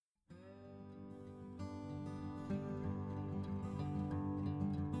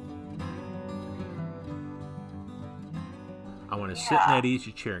I want to sit in that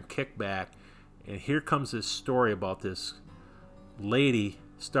easy chair and kick back. And here comes this story about this lady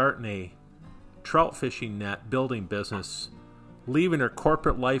starting a trout fishing net building business, leaving her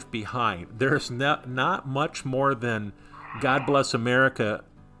corporate life behind. There's not much more than God Bless America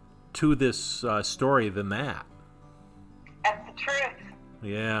to this story than that. That's the truth.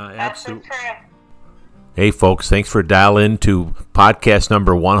 Yeah, absolutely. That's the truth. Hey, folks, thanks for dialing to podcast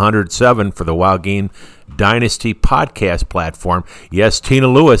number 107 for the Wildgame Dynasty podcast platform. Yes, Tina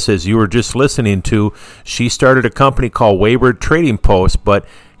Lewis, as you were just listening to, she started a company called Wayward Trading Post, but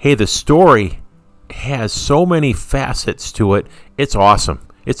hey, the story has so many facets to it. It's awesome.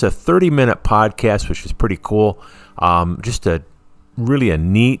 It's a 30-minute podcast, which is pretty cool. Just a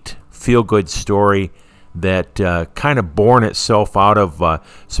neat, feel-good story that kind of born itself out of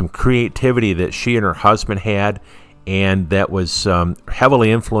some creativity that she and her husband had, and that was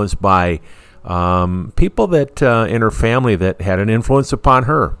heavily influenced by people that in her family that had an influence upon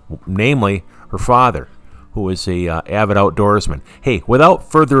her, namely her father, who is a avid outdoorsman. Hey, without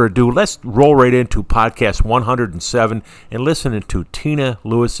further ado, let's roll right into podcast 107 and listen to Tina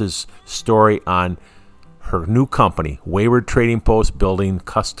Lewis's story on her new company, Wayward Trading Post, building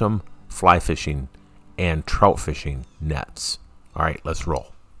custom fly fishing and trout fishing nets. All right, let's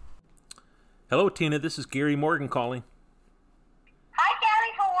roll. Hello, Tina. This is Gary Morgan calling. Hi,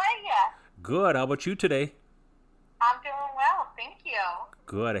 Gary. How are you? Good. How about you today? I'm doing well. Thank you.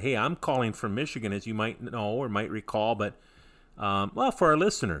 Good. Hey, I'm calling from Michigan, as you might know or might recall, but, for our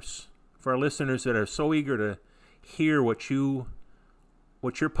listeners that are so eager to hear what your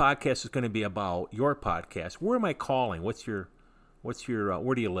podcast is going to be about, your podcast, where am I calling? Where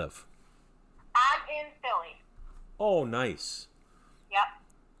do you live? I'm in Philly. Oh, nice.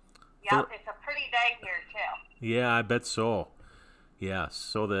 Yep. It's a pretty day here, too. Yeah, I bet so. Yes.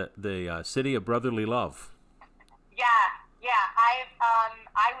 So the city of brotherly love. Yeah.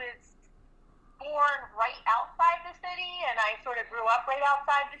 I was born right outside the city, and I sort of grew up right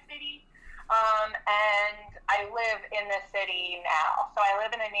outside the city. And I live in the city now. So I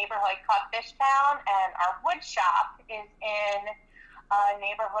live in a neighborhood called Fishtown, and our wood shop is in a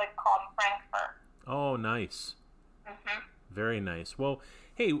neighborhood called Frankfurt. Oh, nice. Mm-hmm. Very nice. Well,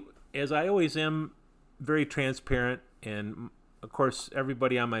 hey, as I always am, very transparent, and of course,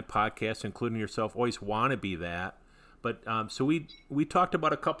 everybody on my podcast, including yourself, always want to be that. But so we talked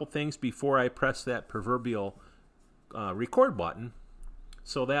about a couple things before I pressed that proverbial record button.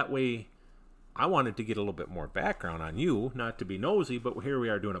 So that way, I wanted to get a little bit more background on you, not to be nosy, but here we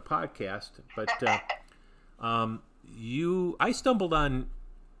are doing a podcast. But I stumbled on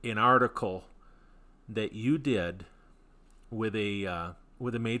an article that you did with a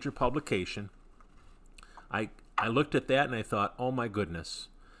major publication. I looked at that and I thought, oh my goodness,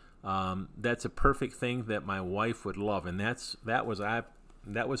 that's a perfect thing that my wife would love, and that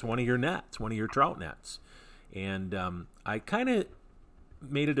was one of your nets, one of your trout nets, and I kind of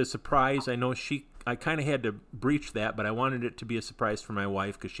made it a surprise. I know I kind of had to breach that, but I wanted it to be a surprise for my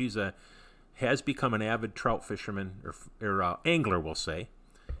wife because has become an avid trout fisherman or angler, we'll say,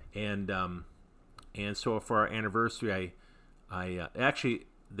 and so for our anniversary, I actually,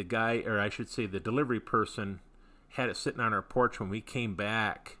 the guy, or I should say the delivery person, had it sitting on our porch when we came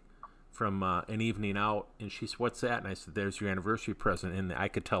back from an evening out, and she said, "What's that?" And I said, "There's your anniversary present," and I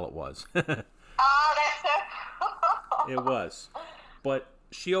could tell it was. Oh, that's so cool. It was. But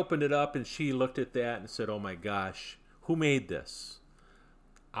she opened it up and she looked at that and said, "Oh my gosh, who made this?"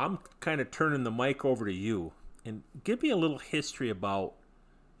 I'm kind of turning the mic over to you, and give me a little history about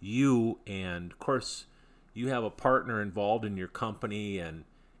you, and of course you have a partner involved in your company, and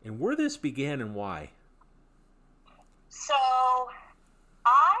where this began and why. So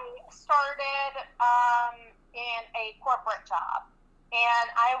I started in a corporate job, and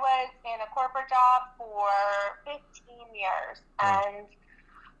I was in a corporate job for 15 years, and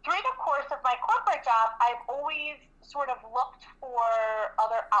through the course of my corporate job, I've always sort of looked for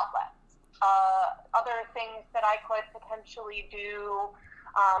other outlets, other things that I could potentially do.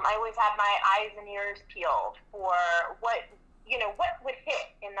 I always had my eyes and ears peeled for what would hit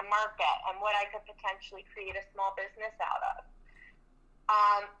in the market and what I could potentially create a small business out of.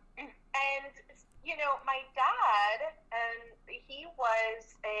 And my dad, and he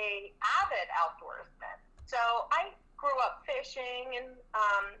was a avid outdoorsman. So I grew up fishing and,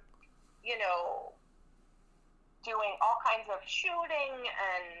 doing all kinds of shooting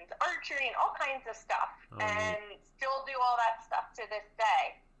and archery and all kinds of stuff, and still do all that stuff to this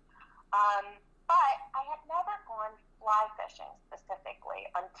day. But I had never gone fly fishing specifically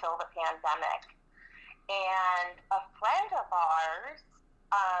until the pandemic. And a friend of ours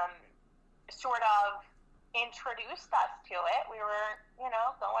sort of introduced us to it. We were,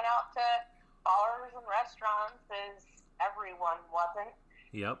 going out to bars and restaurants as everyone wasn't.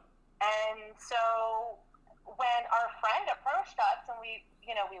 Yep. And so when our friend approached us and we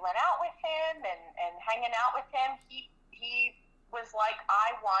went out with him and hanging out with him, he was like,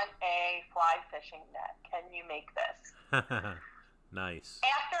 I want a fly fishing net. Can you make this? Nice.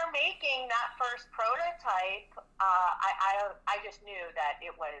 After making that first prototype, I just knew that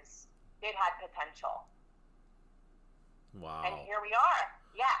it had potential. Wow. And here we are.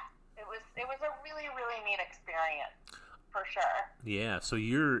 Yeah. It was a really, really neat experience, for sure. Yeah, so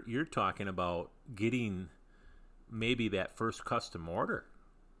you're talking about getting maybe that first custom order.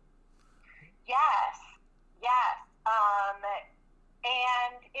 Yes.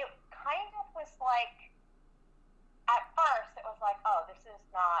 And it kind of was like, at first it was like, oh, this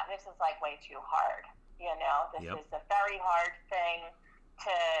is like way too hard. This Yep. is a very hard thing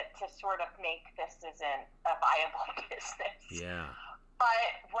to sort of make. This isn't a viable business. Yeah.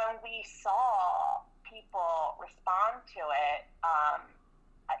 But when we saw people respond to it, I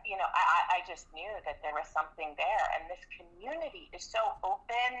just knew that there was something there. And this community is so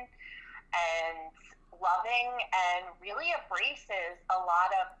open and loving and really embraces a lot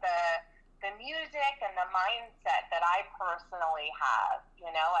of the music and the mindset that I personally have.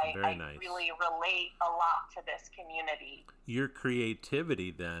 Very nice. I really relate a lot to this community. Your creativity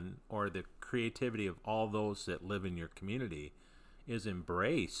then, or the creativity of all those that live in your community, is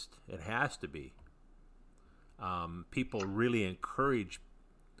embraced. It has to be. People really encourage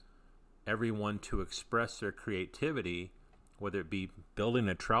everyone to express their creativity, whether it be building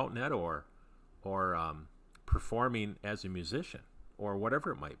a trout net or performing as a musician or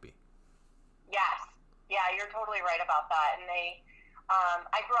whatever it might be. Yes. Yeah, you're totally right about that. And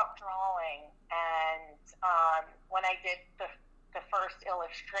I grew up drawing, and when I did the first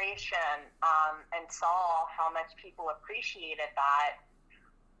illustration and saw how much people appreciated that,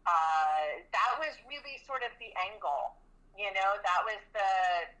 that was really sort of the angle. That was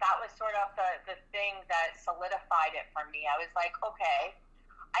sort of the thing that solidified it for me. I was like, okay,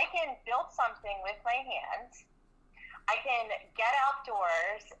 I can build something with my hands. I can get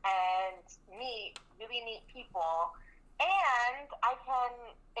outdoors and meet really neat people, and I can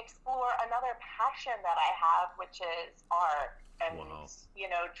explore another passion that I have, which is art and, Wow.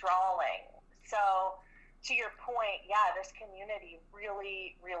 drawing. So to your point, yeah, this community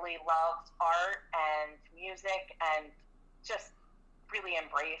really, really loves art and music and just really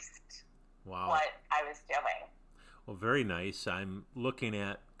embraced Wow. what I was doing. Well, very nice. I'm looking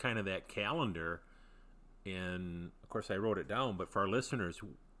at kind of that calendar, and of course I wrote it down, but for our listeners,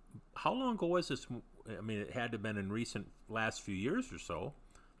 how long ago was this? I mean, it had to have been in recent last few years or so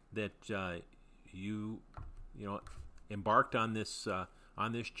that you embarked on this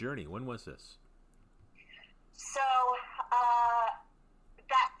journey. When was this? So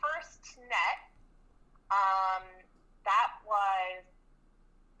that first net, that was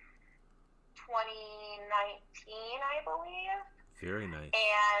 2019, I believe. Very nice.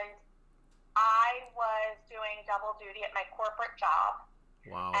 And I was doing double duty at my corporate job.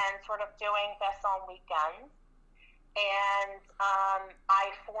 Wow. And sort of doing this on weekends. And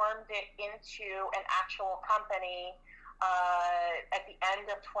I formed it into an actual company at the end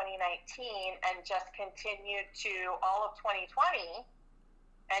of 2019 and just continued to all of 2020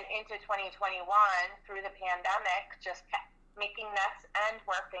 and into 2021 through the pandemic, just kept making nets and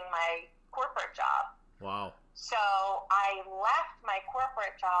working my corporate job. Wow. So I left my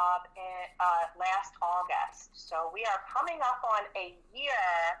corporate job in last August. So we are coming up on a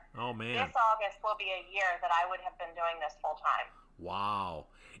year. Oh, man. This August will be a year that I would have been doing this full time. Wow.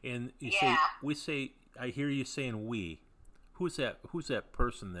 And you Yeah. say, I hear you saying we. Who's that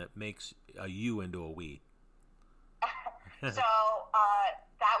person that makes a you into a we? So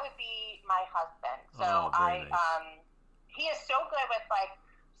that would be my husband. So very nice. He is so good with like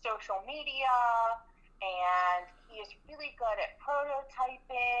social media, and he is really good at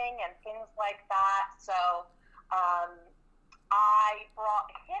prototyping and things like that. So I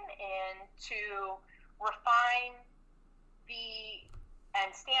brought him in to refine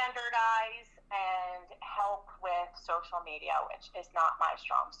and standardize and help with social media, which is not my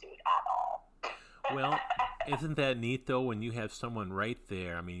strong suit at all. Well, isn't that neat though when you have someone right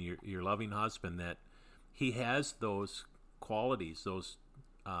there? I mean, your loving husband, that he has those qualities, those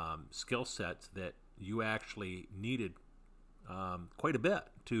skill sets that you actually needed quite a bit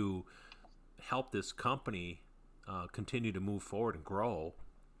to help this company continue to move forward and grow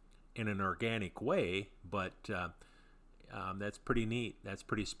in an organic way. But that's pretty neat. That's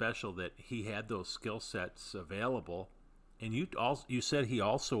pretty special that he had those skill sets available. And you said he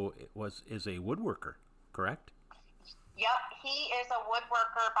also is a woodworker. correct? Yep, he is a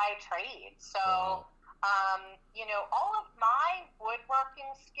woodworker by trade. So, Wow. All of my woodworking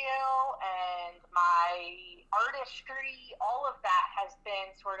skill and my artistry, all of that has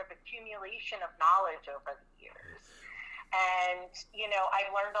been sort of accumulation of knowledge over the years. And,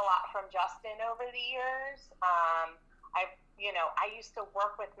 I've learned a lot from Justin over the years. I used to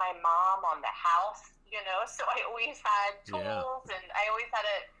work with my mom on the house, so I always had tools and I always had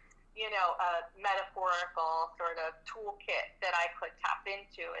a metaphorical sort of toolkit that I could tap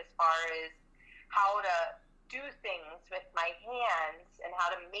into as far as how to do things with my hands and how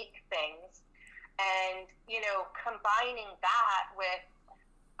to make things. And, combining that with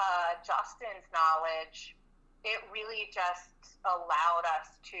Justin's knowledge, it really just allowed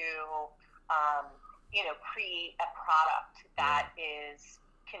us to, create a product that is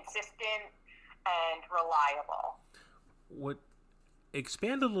consistent and reliable.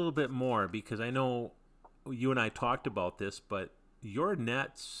 Expand a little bit more, because I know you and I talked about this, but your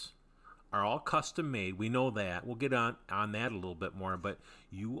nets are all custom made. We know that. We'll get on that a little bit more, but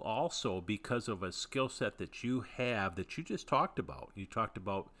you also, because of a skill set that you have that you just talked about, you talked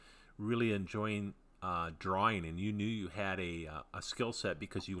about really enjoying drawing, and you knew you had a skill set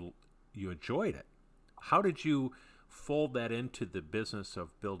because you enjoyed it. How did you fold that into the business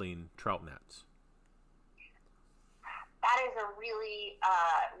of building trout nets? That is a really,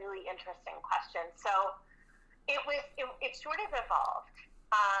 really interesting question. So it sort of evolved.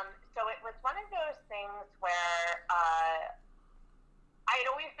 So it was one of those things where I had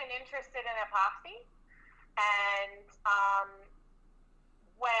always been interested in epoxy, and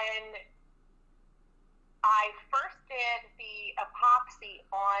when I first did the epoxy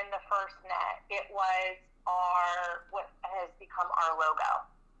on the first net, it was what has become our logo.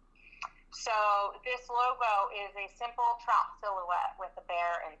 So this logo is a simple trout silhouette with a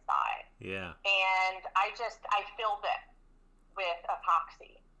bear inside. Yeah. And I filled it with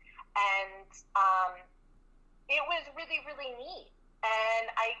epoxy. And it was really, really neat. And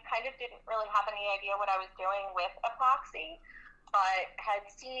I kind of didn't really have any idea what I was doing with epoxy, but had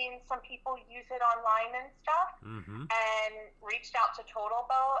seen some people use it online and stuff, and reached out to Total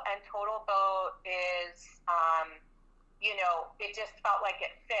Boat. And Total Boat is, it just felt like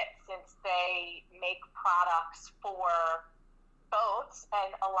it fit, since they make products for boats,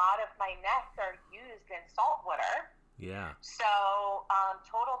 and a lot of my nets are used in saltwater. Yeah. So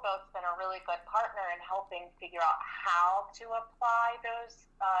Total Boat's been a really good partner in helping figure out how to apply those,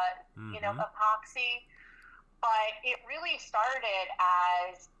 epoxy. But it really started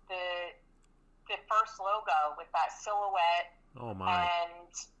as the first logo with that silhouette. Oh my! And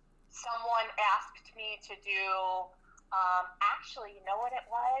someone asked me to do. Actually, you know what it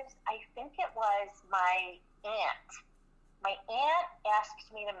was? I think it was my aunt. My aunt asked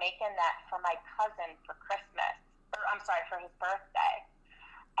me to make a net for my cousin for Christmas. For his birthday.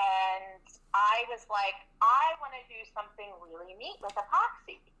 And I was like, I want to do something really neat with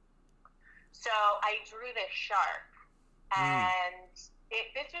epoxy. So I drew this shark. And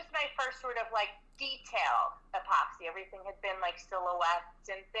this was my first sort of like detailed epoxy. Everything had been like silhouettes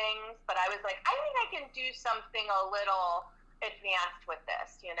and things. But I was like, I think I can do something a little advanced with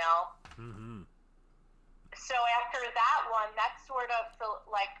this, Mm-hmm. So after that one, that sort of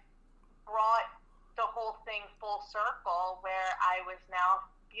brought the whole thing full circle, where I was now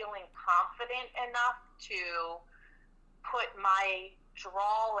feeling confident enough to put my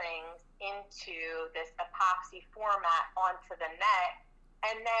drawings into this epoxy format onto the net.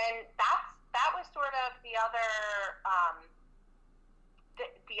 And then that was sort of the other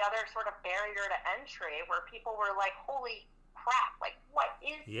sort of barrier to entry, where people were like, holy crap, like, what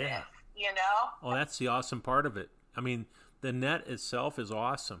is this? Oh, that's the awesome part of it. I mean, the net itself is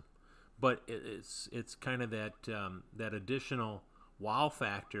awesome, but it's kind of that additional wow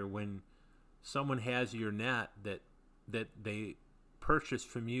factor when someone has your net that they purchased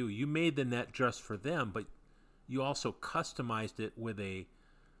from you. You made the net just for them, but you also customized it with it's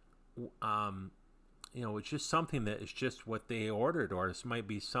just something that is just what they ordered, or this might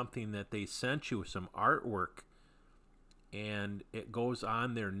be something that they sent you, some artwork, and it goes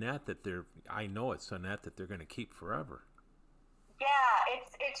on their net I know it's a net that they're going to keep forever. Yeah,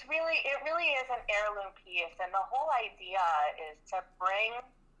 it really is an heirloom piece, and the whole idea is to bring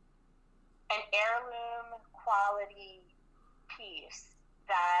an heirloom quality piece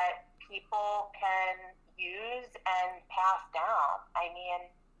that people can use and pass down. I mean,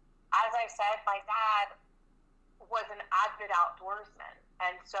 as I said, my dad was an avid outdoorsman,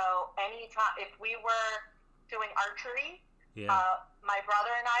 and so anytime if we were doing archery, my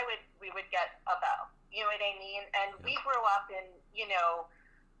brother and I would get a bow. You know what I mean? And we grew up in,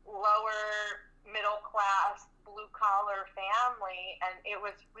 lower middle class, blue collar family, and it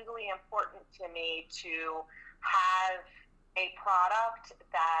was really important to me to have a product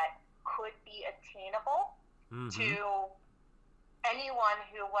that could be attainable to anyone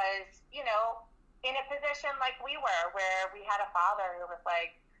who was, in a position like we were, where we had a father who was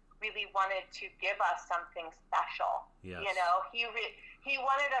like, really wanted to give us something special. Yes. He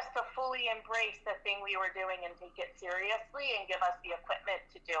wanted us to fully embrace the thing we were doing and take it seriously and give us the equipment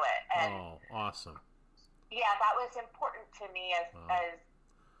to do it. And awesome. Yeah, that was important to me as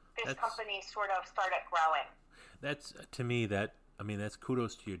this company sort of started growing. That's, to me, that's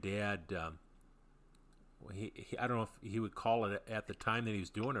kudos to your dad. He I don't know if he would call it at the time that he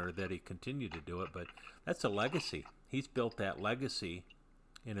was doing it or that he continued to do it, but that's a legacy. He's built that legacy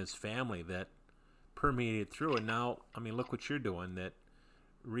in his family that permeated through. And now, look what you're doing, that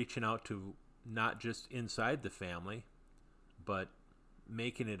reaching out to not just inside the family, but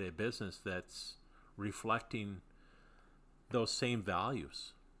making it a business that's reflecting those same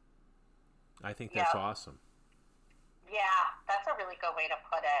values. I think that's awesome. Yeah, that's a really good way to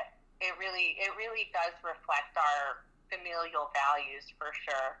put it. It really does reflect our familial values for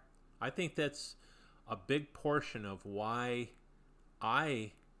sure. I think that's a big portion of why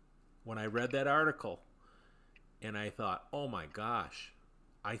when I read that article and I thought, oh my gosh,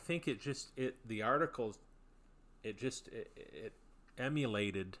 I think the article, it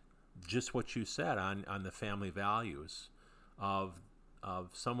emulated just what you said on the family values of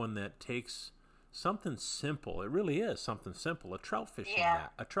someone that takes something simple. It really is something simple. A trout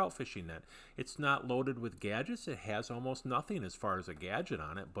fishing net. It's not loaded with gadgets. It has almost nothing as far as a gadget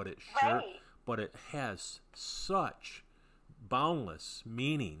on it, but it has such boundless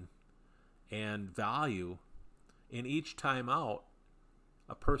meaning and value. And each time out,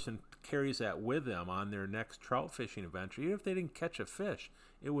 a person carries that with them on their next trout fishing adventure. Even if they didn't catch a fish,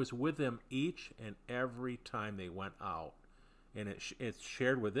 it was with them each and every time they went out. And it's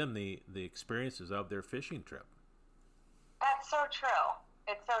shared with them the experiences of their fishing trip. That's so true.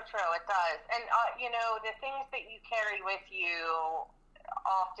 It's so true. It does. And, the things that you carry with you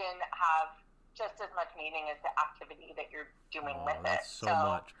often have just as much meaning as the activity that you're doing with it. That's so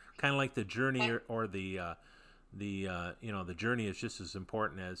much. Kind of like the journey or the journey is just as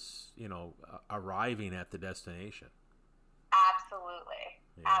important as, arriving at the destination. Absolutely.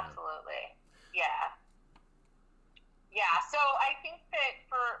 Yeah. Absolutely. Yeah. Yeah, so I think that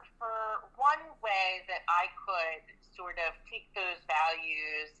for one way that I could sort of take those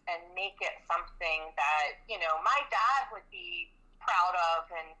values and make it something that, my dad would be proud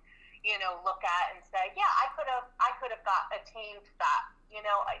of and, look at and say, yeah, I could have attained that,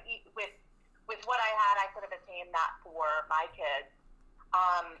 with what I had, I could have attained that for my kids.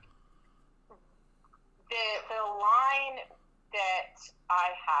 The line that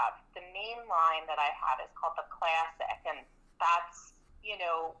I have, the main line that I have is called the Classic, and that's,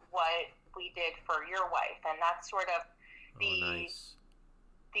 what we did for your wife, and that's sort of the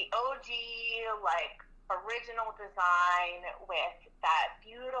OG, original design with that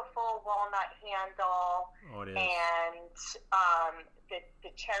beautiful walnut handle and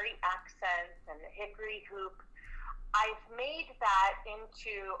the cherry accents and the hickory hoop. I've made that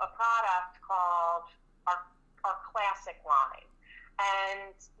into a product called our Classic line,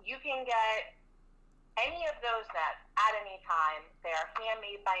 and you can get any of those nets at any time. They're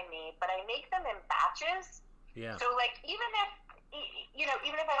handmade by me, but I make them in batches. Yeah. So even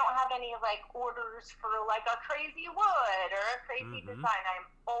if I don't have any orders for a crazy wood or a crazy design, I'm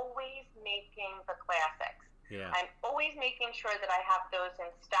always making the classics. Yeah. I'm always making sure that I have those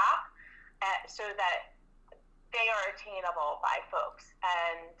in stock, so that they are attainable by folks,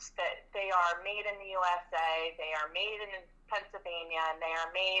 and that they are made in the USA, they are made in Pennsylvania, and they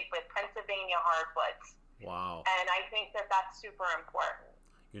are made with Pennsylvania hardwoods. Wow. And I think that that's super important.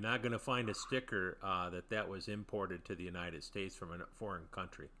 You're not going to find a sticker that was imported to the United States from a foreign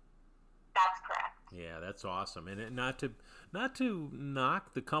country. That's correct. Yeah, that's awesome. And not to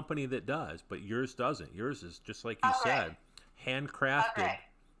knock the company that does, but yours doesn't. Yours is, just like you said, handcrafted. Okay.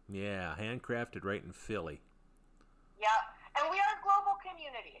 Yeah, handcrafted right in Philly. Yep. And we are a global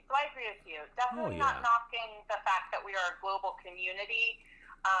community, so I agree with you. Definitely not knocking the fact that we are a global community.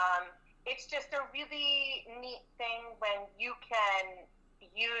 It's just a really neat thing when you can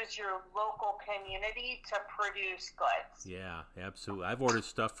use your local community to produce goods. Yeah, absolutely. I've ordered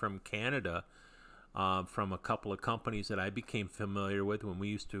stuff from Canada from a couple of companies that I became familiar with when we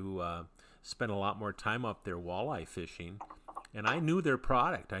used to spend a lot more time up there walleye fishing. And I knew their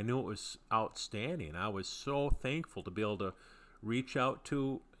product. I knew it was outstanding. I was so thankful to be able to reach out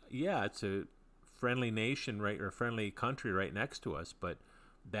to, it's a friendly nation, right, or friendly country right next to us, but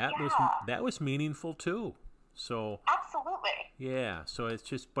that was meaningful too. So Absolutely. yeah, so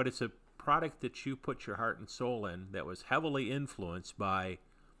it's a product that you put your heart and soul in that was heavily influenced by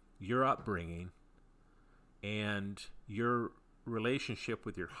your upbringing and your relationship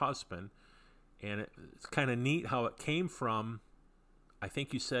with your husband. And it's kind of neat how it came from, I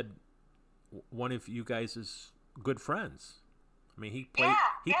think you said, one of you guys' good friends. I mean, he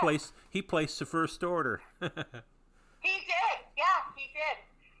placed the first order. He did. Yeah, he did.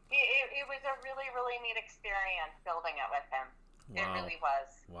 It was a really, really neat experience building it with him. Wow. It really was.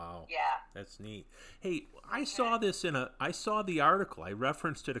 Wow. Yeah. That's neat. Hey, I saw the article. I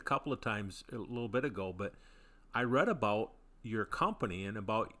referenced it a couple of times a little bit ago, but I read about your company and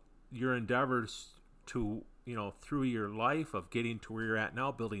about your endeavors to, through your life of getting to where you're at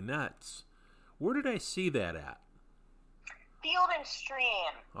now, building nets. Where did I see that at? Field and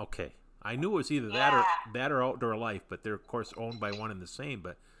Stream. Okay. I knew it was either that or Outdoor Life, but they're of course owned by one and the same.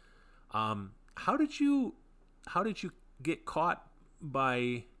 But how did you get caught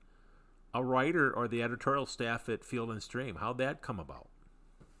by a writer or the editorial staff at Field and Stream? How'd that come about?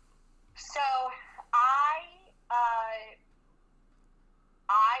 So I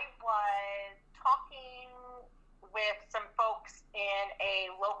was talking with some folks in a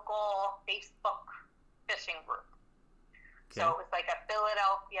local Facebook fishing group. Okay. So it was like a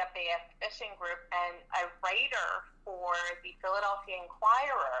Philadelphia-based fishing group, and a writer for the Philadelphia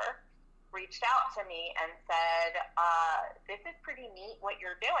Inquirer reached out to me and said, this is pretty neat what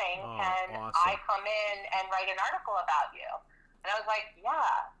you're doing. Can awesome. I come in and write an article about you? And I was like,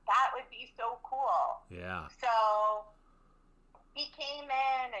 yeah, that would be so cool. Yeah. So he came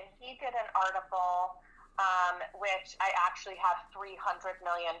in and he did an article, which I actually have 300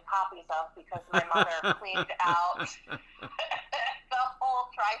 million copies of because my mother cleaned out the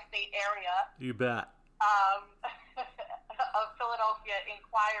whole tri-state area. You bet. Of Philadelphia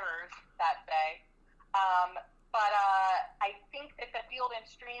Inquirers that day. But I think that the Field and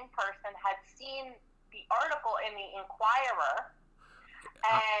Stream person had seen the article in the Inquirer.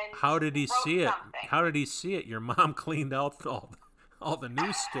 And how did he see it? Something. How did he see it? Your mom cleaned out all the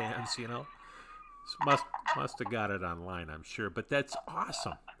newsstands, Must have got it online, I'm sure. But that's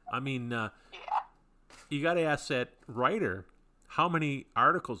awesome. I mean, you got to ask that writer, how many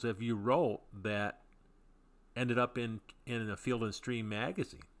articles have you wrote that ended up in a Field and Stream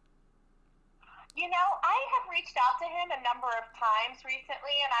magazine? I have reached out to him a number of times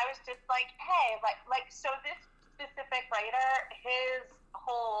recently, and I was just like, hey, so this specific writer, his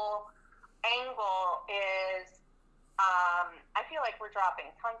whole angle is, I feel like we're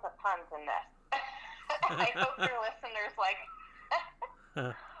dropping tons of puns in this. I hope your listeners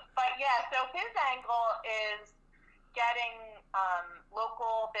but yeah, so his angle is getting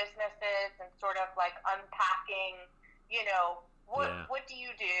local businesses and sort of like unpacking, what do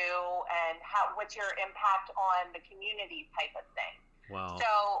you do and what's your impact on the community type of thing. Wow.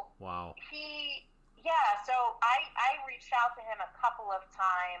 So wow. So I reached out to him a couple of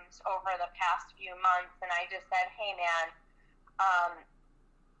times over the past few months, and I just said, hey man,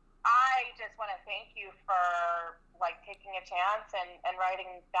 I just want to thank you for taking a chance and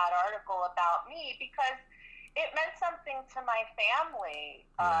writing that article about me, because it meant something to my family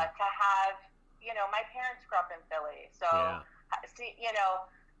to have, my parents grew up in Philly. So,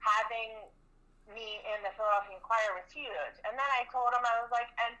 having me in the Philadelphia Inquirer was huge. And then I told him, I was like,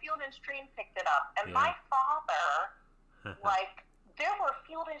 and Field and Stream picked it up. And my father, there were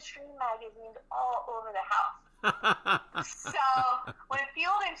Field and Stream magazines all over the house. So when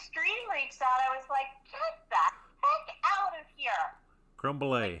Field and Stream reached out, I was like, get the heck out of here.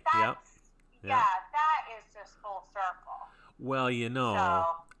 Crumble A. Yeah, that is just full circle. Well,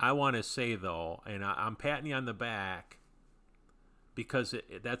 I want to say, though, and I'm patting you on the back, because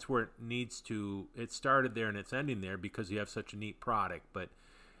that's where it needs to, it started there and it's ending there because you have such a neat product, but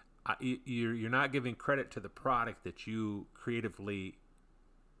you're not giving credit to the product that you creatively,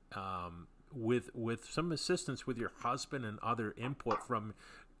 with some assistance with your husband and other input from,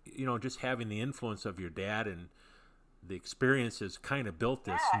 just having the influence of your dad and the experiences kind of built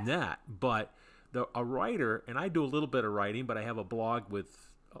this net. But a writer, and I do a little bit of writing, but I have a blog with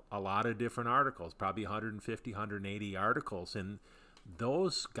a lot of different articles, probably 150, 180 articles, and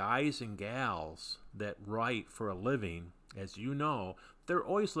those guys and gals that write for a living, as you know, they're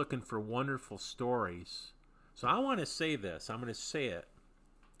always looking for wonderful stories. So I want to say this, I'm going to say it,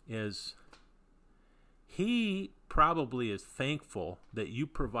 is he probably is thankful that you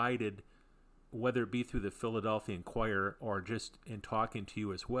provided, whether it be through the Philadelphia Inquirer or just in talking to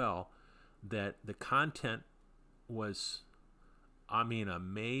you as well, that the content was, a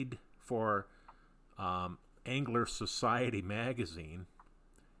made for Angler Society magazine,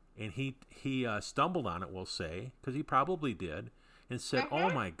 and he stumbled on it, we'll say, because he probably did, and said, "Oh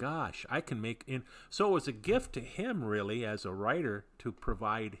my gosh, I can make." And so it was a gift to him, really, as a writer, to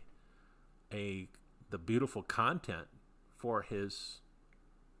provide the beautiful content for his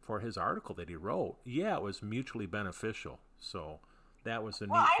article that he wrote. Yeah, it was mutually beneficial. So that was a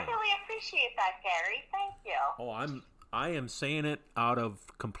neat thing. Well, I really appreciate that, Gary. Thank you. Oh, I am saying it out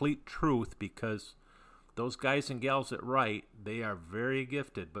of complete truth, because those guys and gals that write, they are very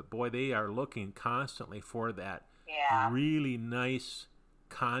gifted, but boy, they are looking constantly for that really nice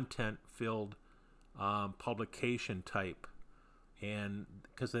content-filled publication type, and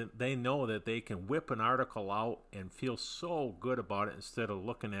because they know that they can whip an article out and feel so good about it instead of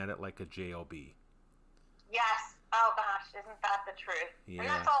looking at it like a job. Yes. Oh gosh, isn't that the truth? Yeah. And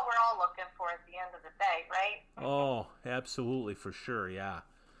that's all we're all looking for at the end of the day, right? Oh, absolutely, for sure. Yeah.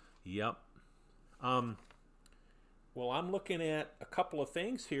 Yep. Well, I'm looking at a couple of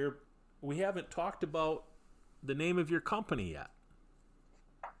things here. We haven't talked about the name of your company yet.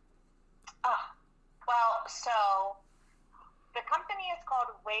 Well, so the company is called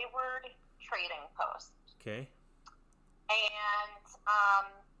Wayward Trading Post. Okay. And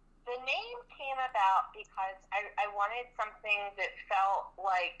the name came about because I wanted something that felt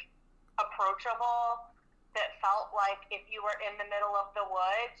like approachable, that felt like if you were in the middle of the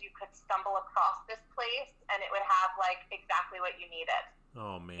woods, you could stumble across this place and it would have like exactly what you needed.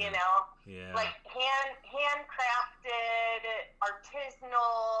 Oh man. You know? Yeah. Like handcrafted,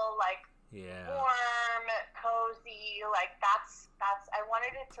 artisanal, like warm, cozy, like that's I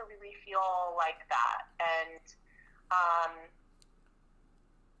wanted it to really feel like that. And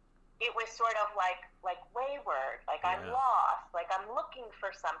it was sort of like wayward, like I'm lost, like I'm looking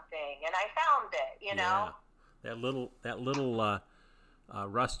for something, and I found it. You know, that little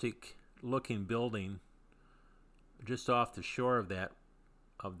rustic looking building just off the shore of the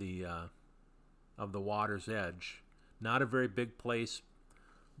water's edge. Not a very big place,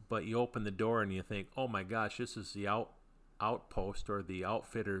 but you open the door and you think, oh my gosh, this is the outpost or the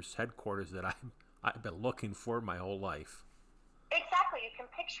outfitter's headquarters that I've been looking for my whole life. Exactly, you can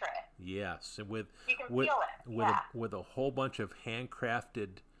picture it. Yes, you can feel it. With a whole bunch of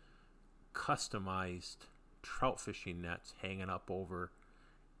handcrafted, customized trout fishing nets hanging up over,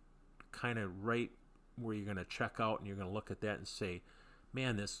 kind of right where you're going to check out, and you're going to look at that and say,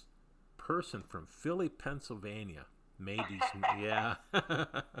 "Man, this person from Philly, Pennsylvania made these." Yeah,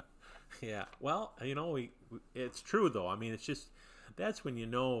 yeah. Well, it's true though. I mean, it's just that's when you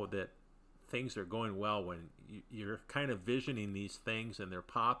know that things are going well, when you're kind of visioning these things and they're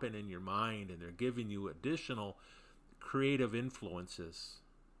popping in your mind and they're giving you additional creative influences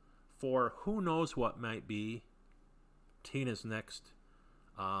for who knows what might be Tina's next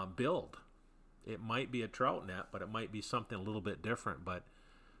build. It might be a trout net, but it might be something a little bit different. But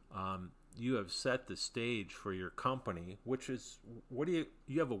you have set the stage for your company, which is, you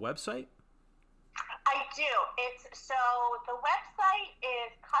have a website? I do. So the website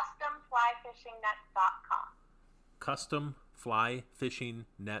is customflyfishingnets.com.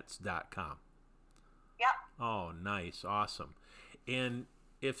 Customflyfishingnets.com. Yep. Oh, nice. Awesome. And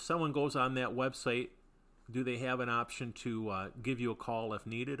if someone goes on that website, do they have an option to give you a call if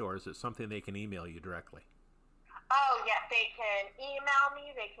needed, or is it something they can email you directly? Oh, yeah. They can email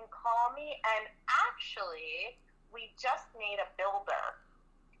me. They can call me. And actually, we just made a builder.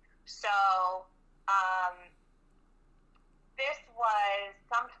 So this was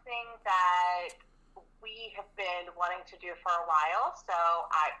something that we have been wanting to do for a while, so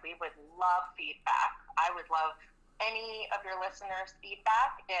we would love feedback. I would love any of your listeners'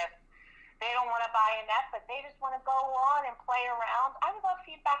 feedback. If they don't want to buy a net, but they just want to go on and play around, I would love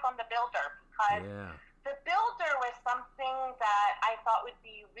feedback on the builder, because the builder was something that I thought would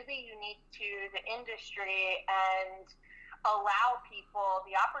be really unique to the industry and allow people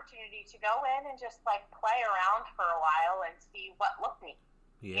the opportunity to go in and just like play around for a while and see what looked neat.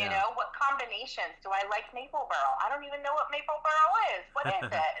 Yeah. You know, what combinations? Do I like maple burrow? I don't even know what maple burrow is. What is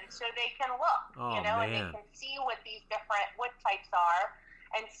it? And so they can look, and they can see what these different wood types are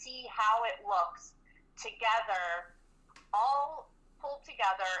and see how it looks together, all pulled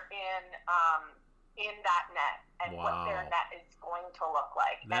together in that net, and what their net is going to look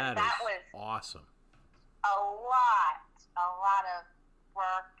like. That was awesome. A lot of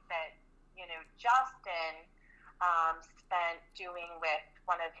work that, Justin spent doing with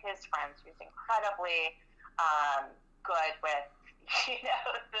one of his friends who's incredibly good with,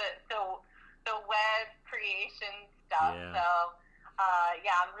 the web creation stuff. Yeah. So,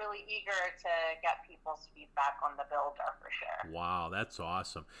 I'm really eager to get people's feedback on the builder for sure. Wow, that's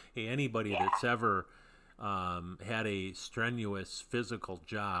awesome. Hey, anybody that's ever had a strenuous physical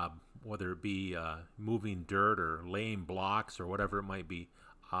job, whether it be moving dirt or laying blocks or whatever it might be,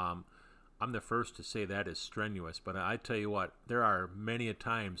 I'm the first to say that is strenuous. But I tell you what, there are many a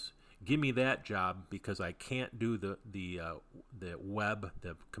times, give me that job because I can't do the web,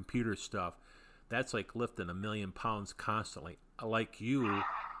 the computer stuff. That's like lifting 1,000,000 pounds constantly. Like you,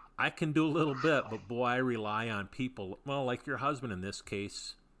 I can do a little bit, but boy, I rely on people, well, like your husband in this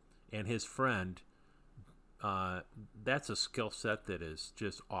case and his friend. That's a skill set that is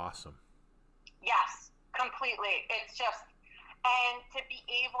just awesome. Yes, completely. It's just, and to be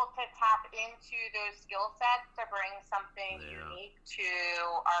able to tap into those skill sets to bring something unique to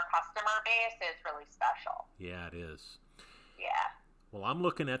our customer base is really special. Yeah, it is. Yeah. Well, I'm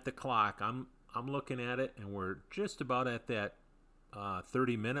looking at the clock. I'm looking at it, and we're just about at that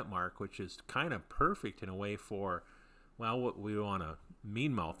 30-minute mark, which is kind of perfect in a way for, well, we don't want to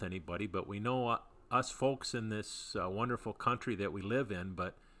mean-mouth anybody, but we know us folks in this wonderful country that we live in,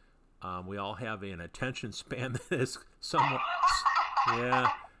 but we all have an attention span that is somewhat, yeah,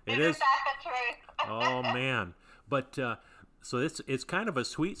 it is. Isn't that the truth? Oh, man. But so it's kind of a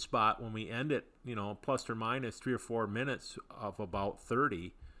sweet spot when we end it, plus or minus 3 or 4 minutes of about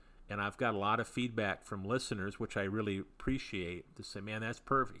 30. And I've got a lot of feedback from listeners, which I really appreciate, to say, man, that's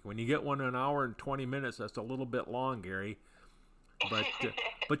perfect. When you get one an hour and 20 minutes, that's a little bit long, Gary. But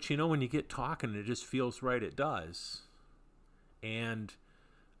when you get talking, it just feels right. It does. And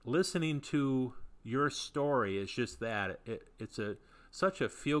listening to your story is just that. It's such a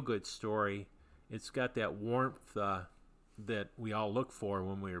feel-good story. It's got that warmth that we all look for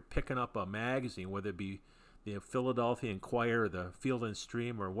when we're picking up a magazine, whether it be the Philadelphia Inquirer, the Field and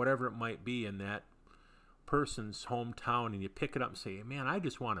Stream, or whatever it might be in that person's hometown, and you pick it up and say, man, I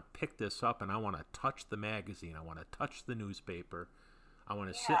just want to pick this up and I want to touch the magazine. I want to touch the newspaper. I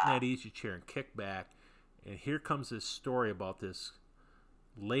want to sit in that easy chair and kick back. And here comes this story about this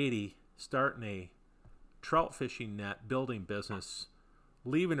lady starting a trout fishing net building business,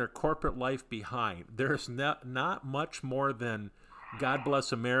 leaving her corporate life behind. There's not much more than God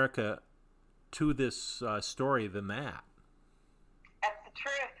Bless America to this story than that. That's the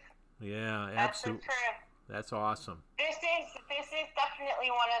truth. Yeah, absolutely. That's the truth. That's awesome. This is definitely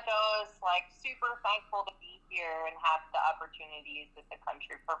one of those, like, super thankful to be here and have the opportunities that the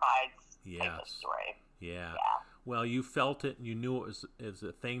country provides. Type of story. Yeah. Well, you felt it and you knew it was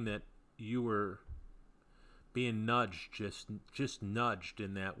a thing that you were being nudged, just nudged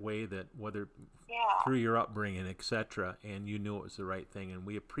in that way, that whether through your upbringing, etc., and you knew it was the right thing. And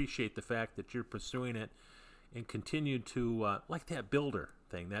we appreciate the fact that you're pursuing it and continue to, like that builder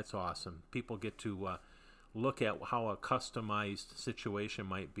thing. That's awesome. People get to look at how a customized situation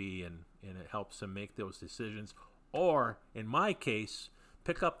might be, and it helps them make those decisions. Or, in my case,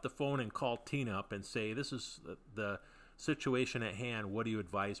 pick up the phone and call Tina up and say, this is the situation at hand. What do you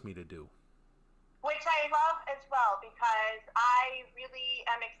advise me to do? Which I love as well, because I really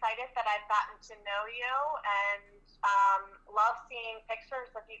am excited that I've gotten to know you and love seeing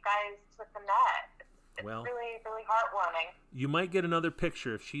pictures of you guys with the net. It's really, really heartwarming. You might get another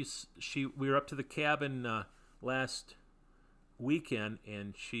picture. We were up to the cabin last weekend,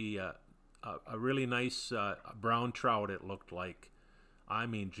 and she a really nice brown trout, it looked like. I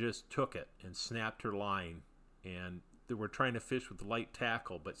mean, just took it and snapped her line, and they were trying to fish with light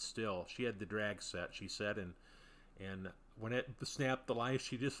tackle, but still, she had the drag set, she said, and when it snapped the line,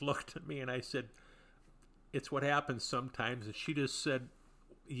 she just looked at me, and I said, it's what happens sometimes, and she just said,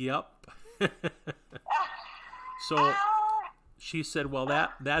 yep. So she said, well,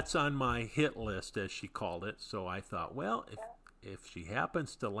 that's on my hit list, as she called it. So I thought, well, if she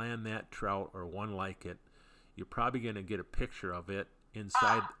happens to land that trout or one like it, you're probably going to get a picture of it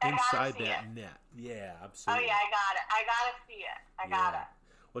inside that net. Yeah, absolutely. Oh yeah, I gotta see it. I gotta.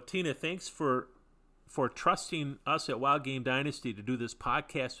 Well, Tina, thanks for trusting us at Wild Game Dynasty to do this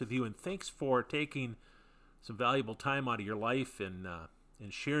podcast with you, and thanks for taking some valuable time out of your life and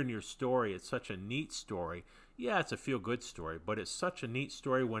sharing your story. It's such a neat story. Yeah, it's a feel-good story, but it's such a neat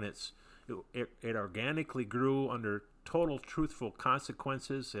story when it organically grew under total truthful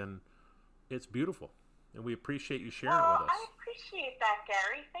consequences, and it's beautiful. And we appreciate you sharing it with us. I appreciate that,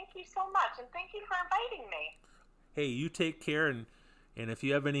 Gary. Thank you so much, and thank you for inviting me. Hey, you take care, and if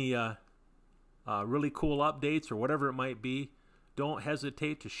you have any really cool updates or whatever it might be, don't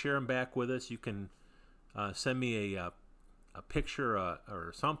hesitate to share them back with us. You can send me a picture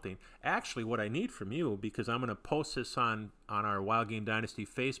or something. Actually, what I need from you, because I'm going to post this on our Wild Game Dynasty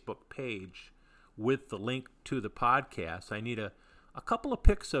Facebook page with the link to the podcast, I need a couple of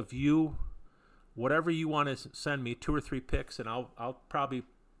pics of you, whatever you want to send me, 2 or 3 pics, and I'll probably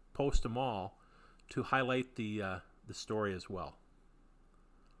post them all to highlight the story as well.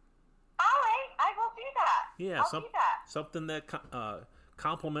 All right, I will do that. Yeah, I'll do that. Something that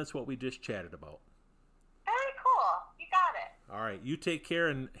complements what we just chatted about. Very cool. You got it. All right, you take care,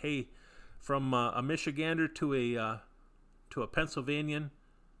 and hey, from a Michigander to a Pennsylvanian,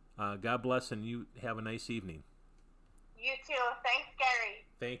 God bless, and you have a nice evening. You too. Thanks, Gary.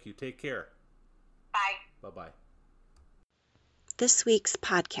 Thank you. Take care. Bye. Bye-bye. This week's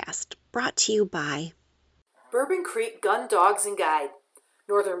podcast brought to you by Bourbon Creek Gun Dogs and Guide,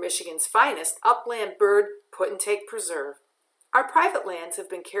 Northern Michigan's finest upland bird put and take preserve. Our private lands have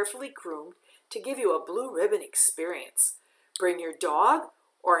been carefully groomed to give you a blue ribbon experience. Bring your dog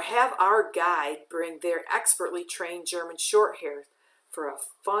or have our guide bring their expertly trained German Shorthairs for a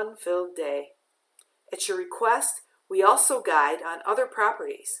fun-filled day. At your request, we also guide on other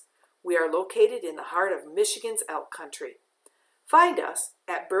properties. We are located in the heart of Michigan's elk country. Find us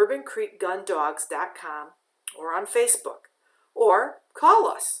at bourbonCreekGunDogs.com or on Facebook, or call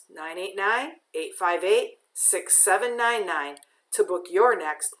us 989-858-6799 to book your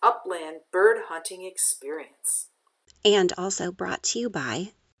next upland bird hunting experience. and also brought to you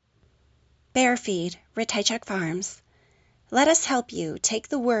by Bear Feed, Ratajczak Farms. Let us help you take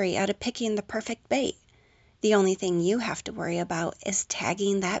the worry out of picking the perfect bait. The only thing you have to worry about is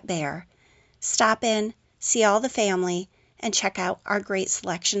tagging that bear. Stop in, see all the family, and check out our great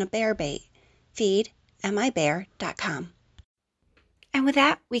selection of bear bait. feedmibear.com. And with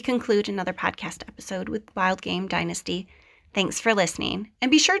that, we conclude another podcast episode with Wild Game Dynasty. Thanks for listening,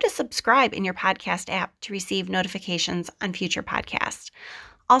 and be sure to subscribe in your podcast app to receive notifications on future podcasts.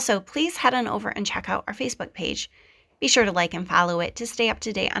 Also, please head on over and check out our Facebook page. Be sure to like and follow it to stay up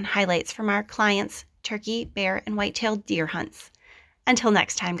to date on highlights from our clients' turkey, bear, and white-tailed deer hunts. Until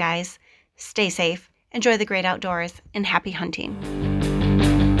next time, guys, stay safe, enjoy the great outdoors, and happy hunting.